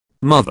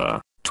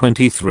Mother,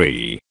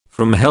 23,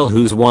 from hell,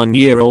 whose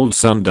 1-year-old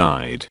son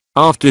died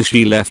after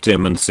she left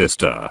him, and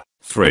sister,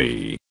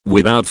 3,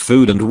 without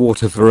food and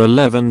water for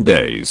 11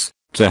 days,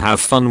 to have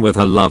fun with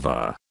her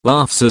lover,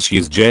 laughs as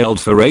she's jailed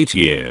for 8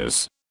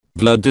 years.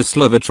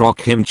 Vladislava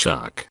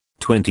Trokhimchuk,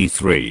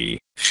 23,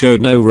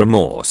 showed no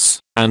remorse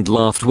and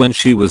laughed when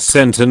she was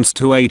sentenced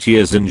to 8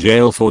 years in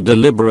jail for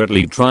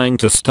deliberately trying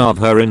to starve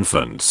her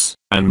infants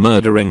and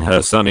murdering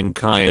her son in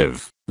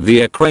Kyiv, the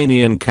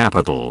Ukrainian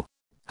capital.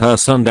 Her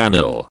son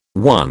Danill,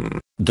 1,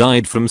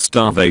 died from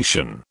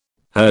starvation.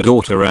 Her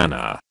daughter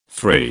Anna,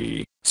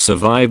 3,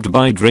 survived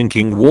by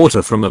drinking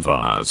water from a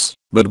vase,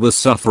 but was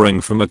suffering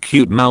from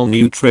acute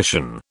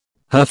malnutrition.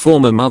 Her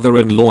former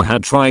mother-in-law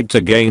had tried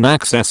to gain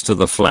access to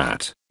the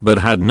flat, but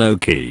had no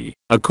key,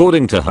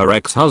 according to her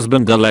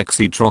ex-husband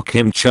Alexey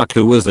Trokhimchuk,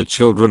 who was the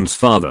children's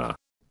father.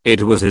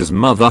 It was his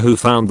mother who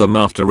found them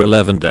after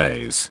 11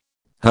 days.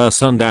 Her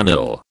son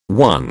Danill,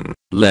 1,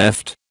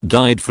 left,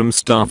 died from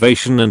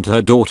starvation, and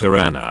her daughter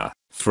Anna,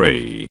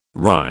 3,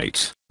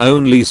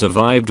 only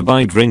survived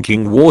by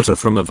drinking water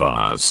from a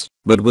vase,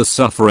 but was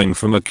suffering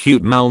from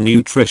acute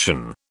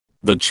malnutrition.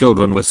 The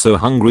children were so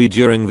hungry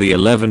during the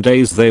 11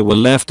 days they were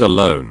left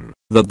alone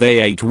that they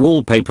ate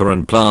wallpaper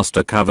and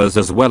plaster covers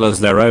as well as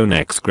their own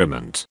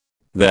excrement.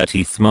 Their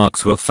teeth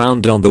marks were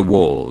found on the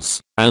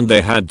walls, and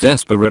they had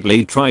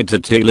desperately tried to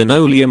tear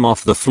linoleum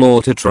off the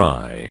floor to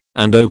try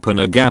and open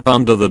a gap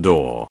under the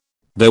door.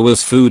 There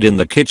was food in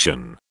the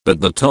kitchen, but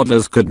the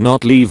toddlers could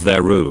not leave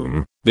their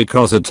room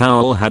because a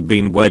towel had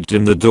been wedged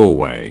in the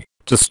doorway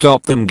to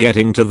stop them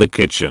getting to the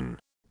kitchen.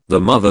 The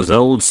mother's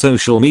old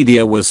social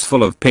media was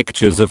full of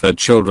pictures of her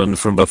children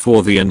from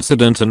before the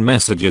incident and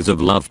messages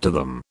of love to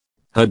them.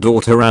 Her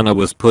daughter Anna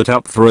was put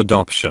up for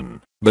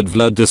adoption, but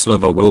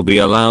Vladislava will be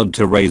allowed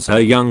to raise her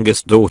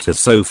youngest daughter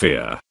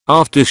Sofia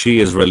after she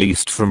is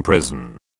released from prison.